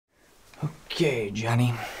Okay,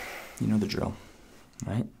 Johnny. You know the drill,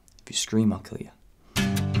 right? If you scream, I'll kill you.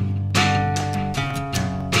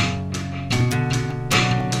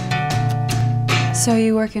 So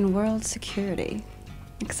you work in world security.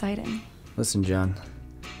 Exciting. Listen, John.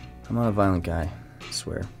 I'm not a violent guy, I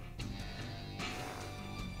swear.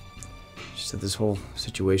 Just that this whole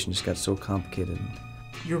situation just got so complicated.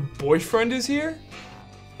 Your boyfriend is here?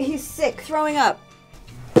 He's sick, throwing up.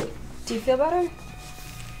 Do you feel better?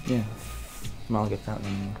 Yeah. I'll get that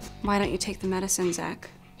one anymore. Why don't you take the medicine, Zach?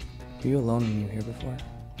 Were you alone when you were here before?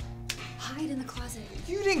 Hide in the closet.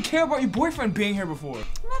 You didn't care about your boyfriend being here before.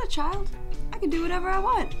 I'm not a child. I can do whatever I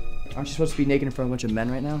want. Aren't you supposed to be naked in front of a bunch of men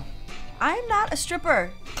right now? I'm not a stripper.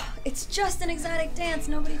 It's just an exotic dance.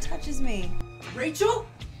 Nobody touches me. Rachel?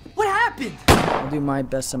 What happened? I'll do my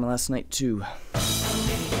best on my last night, too.